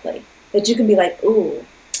instantly. That you can be like, ooh,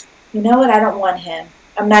 you know what? I don't want him.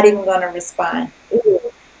 I'm not even going to respond. Ooh,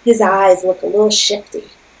 his eyes look a little shifty.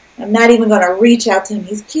 I'm not even going to reach out to him.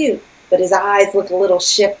 He's cute, but his eyes look a little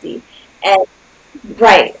shifty. And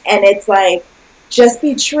right, Yes. and it's like, just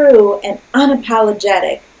be true and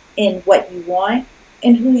unapologetic in what you want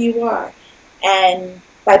and who you are. And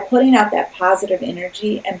by putting out that positive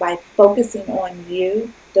energy and by focusing on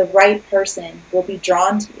you, the right person will be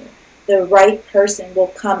drawn to you. The right person will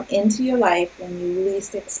come into your life when you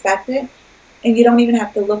least expect it, and you don't even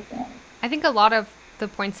have to look for them. I think a lot of the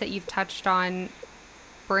points that you've touched on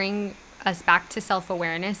bring us back to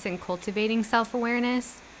self-awareness and cultivating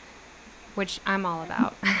self-awareness, which I'm all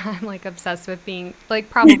about. I'm like obsessed with being like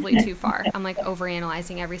probably too far. I'm like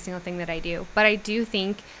overanalyzing every single thing that I do. But I do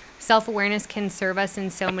think self-awareness can serve us in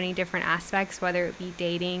so many different aspects, whether it be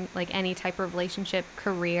dating, like any type of relationship,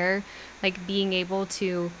 career, like being able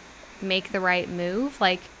to make the right move.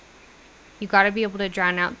 Like you got to be able to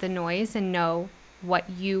drown out the noise and know what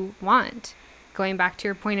you want. Going back to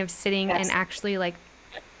your point of sitting and Yes. actually like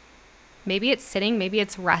maybe it's sitting, maybe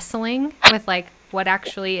it's wrestling with like what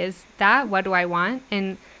actually is that? What do I want?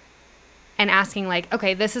 And asking like,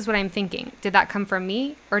 okay, this is what I'm thinking. Did that come from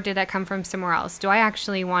me or did that come from somewhere else? Do I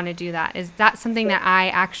actually want to do that? Is that something that I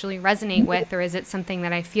actually resonate with, or is it something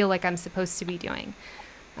that I feel like I'm supposed to be doing?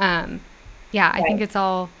 Yeah, I think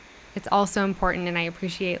Right. it's all so important, and I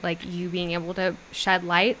appreciate like you being able to shed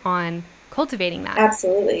light on cultivating that.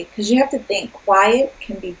 Absolutely. Because you have to think quiet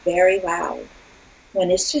can be very loud. When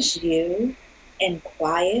it's just you and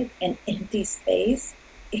quiet and empty space,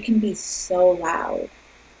 it can be so loud.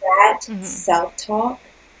 That Hmm. self talk,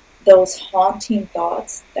 those haunting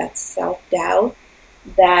thoughts, that self doubt,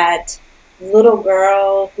 that little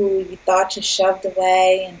girl who you thought you shoved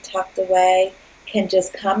away and tucked away can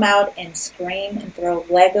just come out and scream and throw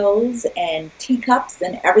Legos and teacups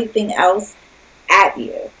and everything else at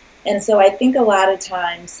you. And so I think a lot of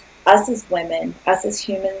times, us as women, us as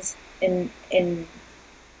humans in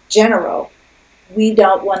general, we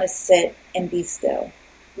don't want to sit and be still.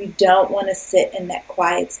 We don't want to sit in that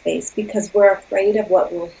quiet space because we're afraid of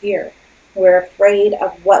what we'll hear. We're afraid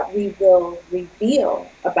of what we will reveal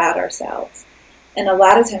about ourselves. And a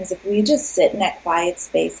lot of times, if we just sit in that quiet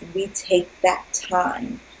space and we take that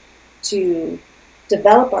time to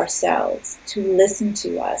develop ourselves, to listen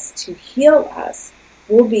to us, to heal us,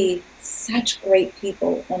 we'll be such great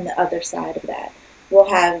people on the other side of that. We'll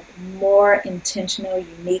have more intentional,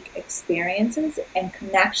 unique experiences and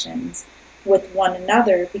connections with one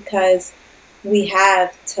another because we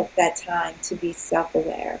have took that time to be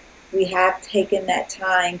self-aware. We have taken that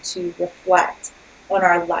time to reflect on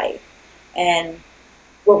our life and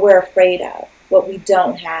what we're afraid of, what we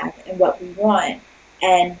don't have, and what we want,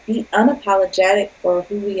 and be unapologetic for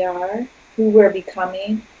who we are, who we're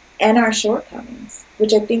becoming, and our shortcomings,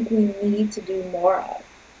 which I think we need to do more of.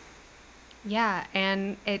 Yeah,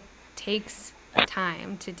 and it takes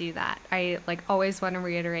time to do that. I like always want to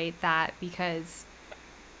reiterate that because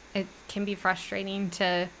it can be frustrating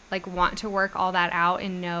to like want to work all that out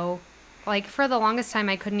and know like for the longest time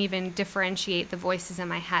I couldn't even differentiate the voices in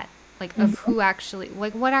my head like of Mm-hmm. who actually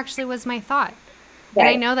like what actually was my thought. And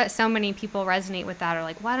I Right. know that so many people resonate with that or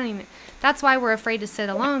like, well, I don't even, that's why we're afraid to sit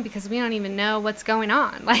alone because we don't even know what's going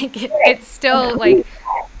on. Like, Right. it's And still like,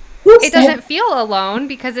 who it said doesn't feel alone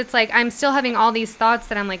because it's like, I'm still having all these thoughts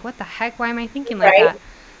that I'm like, what the heck? Why am I thinking like right? that?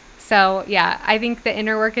 So, yeah, I think the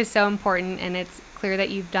inner work is so important and it's clear that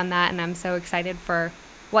you've done that. And I'm so excited for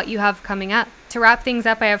what you have coming up. To wrap things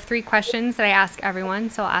up, I have 3 questions that I ask everyone.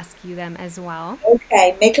 So I'll ask you them as well.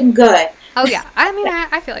 Okay, make them good. Oh, yeah. I mean,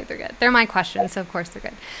 I feel like they're good. They're my questions, so of course they're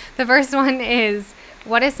good. The first one is,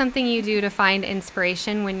 what is something you do to find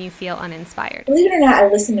inspiration when you feel uninspired? Believe it or not, I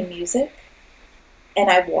listen to music and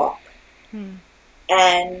I walk Hmm.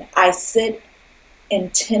 and I sit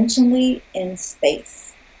intentionally in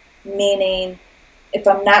space, meaning if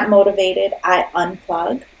I'm not motivated, I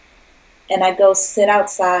unplug and I go sit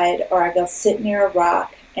outside or I go sit near a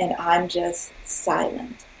rock and I'm just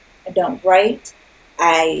silent. I don't write.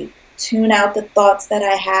 I tune out the thoughts that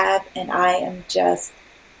I have and I am just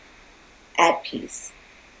at peace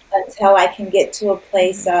until I can get to a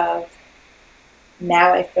place Hmm. of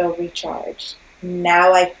now I feel recharged.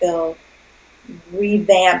 Now I feel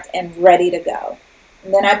revamped and ready to go.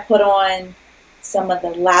 And then I put on some of the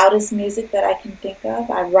loudest music that I can think of.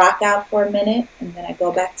 I rock out for a minute and then I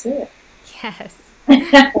go back to Yes.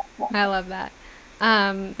 it. I love that.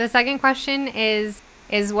 The second question is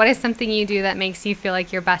what is something you do that makes you feel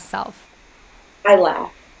like your best self? I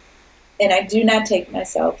laugh and I do not take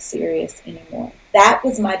myself serious anymore. That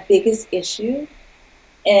was my biggest issue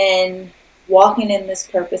in walking in this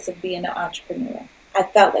purpose of being an entrepreneur. I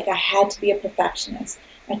felt like I had to be a perfectionist.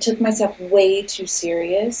 I took myself way too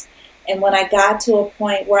serious. And when I got to a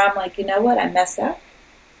point where I'm like, you know what, I messed up.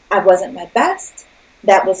 I wasn't my best.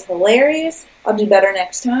 That was hilarious. I'll do better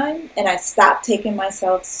next time. And I stopped taking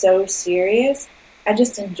myself so serious. I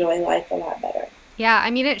just enjoy life a lot better. Yeah,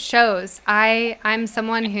 I mean, it shows. I'm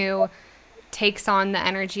someone who takes on the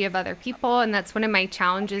energy of other people, and that's one of my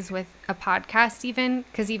challenges with a podcast,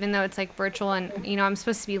 even though it's like virtual and I'm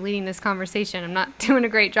supposed to be leading this conversation. I'm not doing a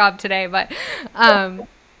great job today, but I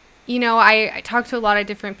talk to a lot of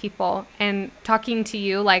different people, and talking to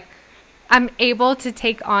you, like, I'm able to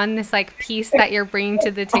take on this like piece that you're bringing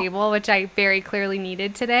to the table, which I very clearly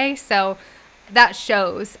needed today. So that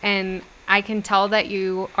shows, and I can tell that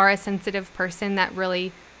you are a sensitive person that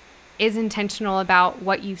really is intentional about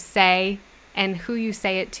what you say and who you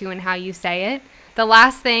say it to and how you say it. The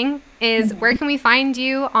last thing is, where can we find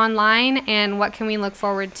you online, and what can we look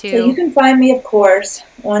forward to? So you can find me, of course,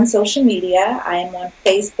 on social media. I am on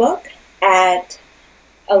Facebook at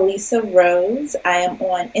Elisa Rose. I am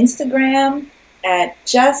on Instagram at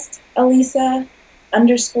just Elisa_Rose.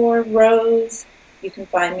 You can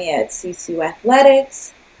find me at Sisu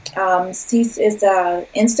Athletics. Sisu is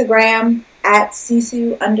Instagram at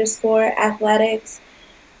Sisu_Athletics.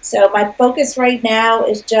 So my focus right now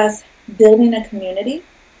is just building a community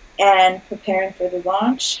and preparing for the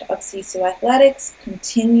launch of Sisu Athletics,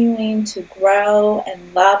 continuing to grow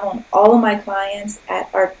and love on all of my clients at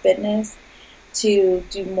Art Fitness, to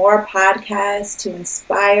do more podcasts, to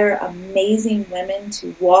inspire amazing women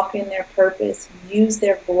to walk in their purpose, use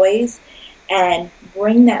their voice, and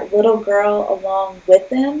bring that little girl along with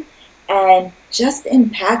them, and just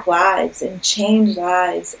impact lives and change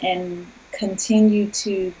lives and continue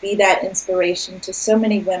to be that inspiration to so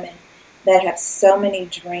many women that have so many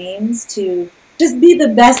dreams to just be the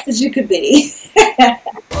best that you could be.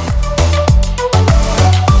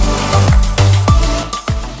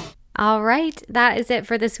 All right, that is it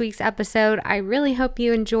for this week's episode. I really hope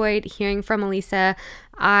you enjoyed hearing from Elisa.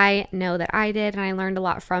 I know that I did, and I learned a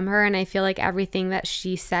lot from her, and I feel like everything that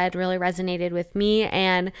she said really resonated with me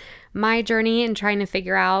and my journey in trying to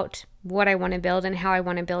figure out what I want to build and how I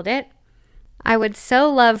want to build it. I would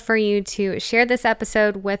so love for you to share this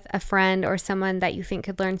episode with a friend or someone that you think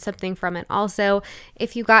could learn something from it. Also,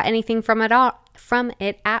 if you got anything from it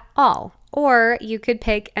at all. Or you could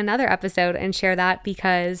pick another episode and share that,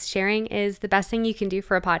 because sharing is the best thing you can do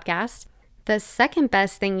for a podcast. The second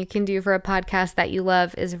best thing you can do for a podcast that you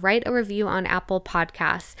love is write a review on Apple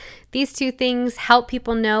Podcasts. These two things help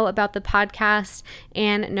people know about the podcast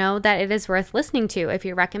and know that it is worth listening to. If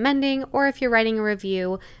you're recommending or if you're writing a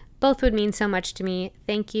review, both would mean so much to me.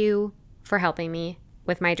 Thank you for helping me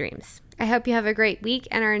with my dreams. I hope you have a great week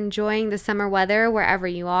and are enjoying the summer weather wherever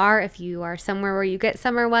you are. If you are somewhere where you get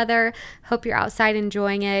summer weather, hope you're outside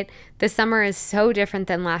enjoying it. This summer is so different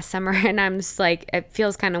than last summer, and I'm just like, it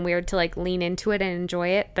feels kind of weird to like lean into it and enjoy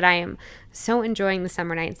it, but I am so enjoying the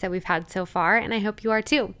summer nights that we've had so far, and I hope you are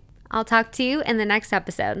too. I'll talk to you in the next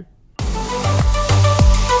episode.